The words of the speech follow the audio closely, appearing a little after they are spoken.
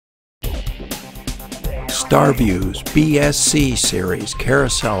Starview's BSC Series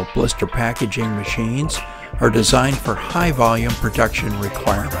Carousel blister packaging machines are designed for high-volume production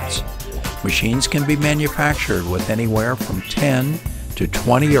requirements. Machines can be manufactured with anywhere from 10 to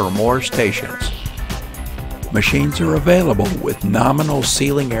 20 or more stations. Machines are available with nominal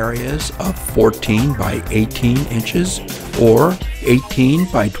sealing areas of 14 by 18 inches or 18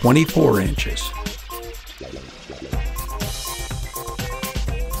 by 24 inches.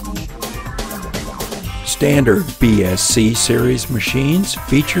 Standard BSC Series machines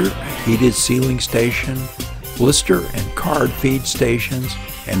feature a heated sealing station, blister and card feed stations,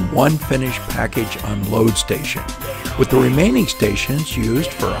 and one finished package unload station, with the remaining stations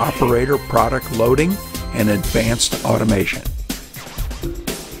used for operator product loading and advanced automation.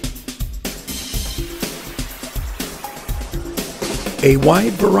 A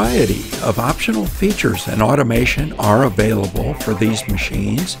wide variety of optional features and automation are available for these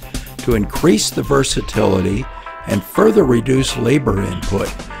machines to increase the versatility and further reduce labor input,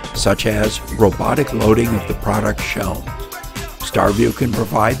 such as robotic loading of the product shown. Starview can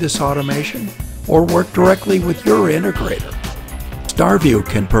provide this automation or work directly with your integrator. Starview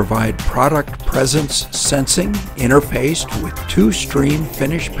can provide product presence sensing interfaced with two-stream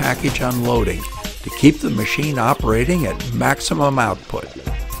finished package unloading to keep the machine operating at maximum output.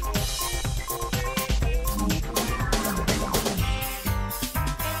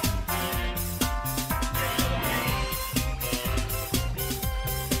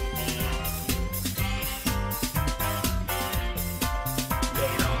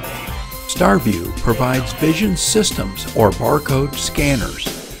 Starview provides vision systems or barcode scanners,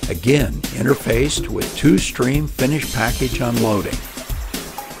 again interfaced with two-stream finished package unloading.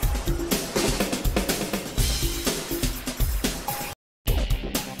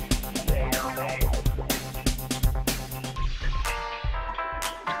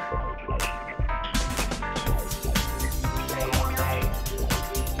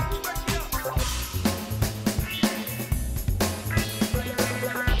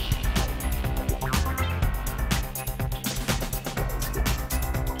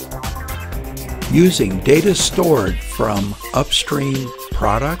 Using data stored from upstream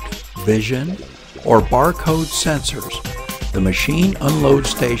product, vision, or barcode sensors, the machine unload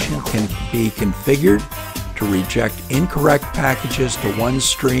station can be configured to reject incorrect packages to one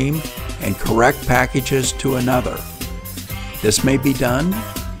stream and correct packages to another. This may be done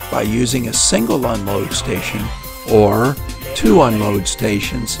by using a single unload station or two unload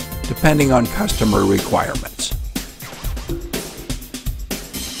stations, depending on customer requirements.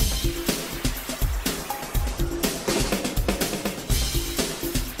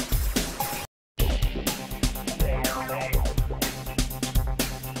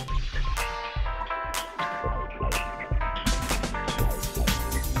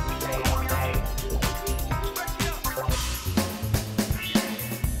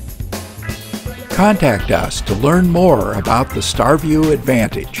 Contact us to learn more about the Starview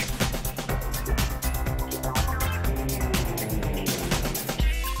Advantage.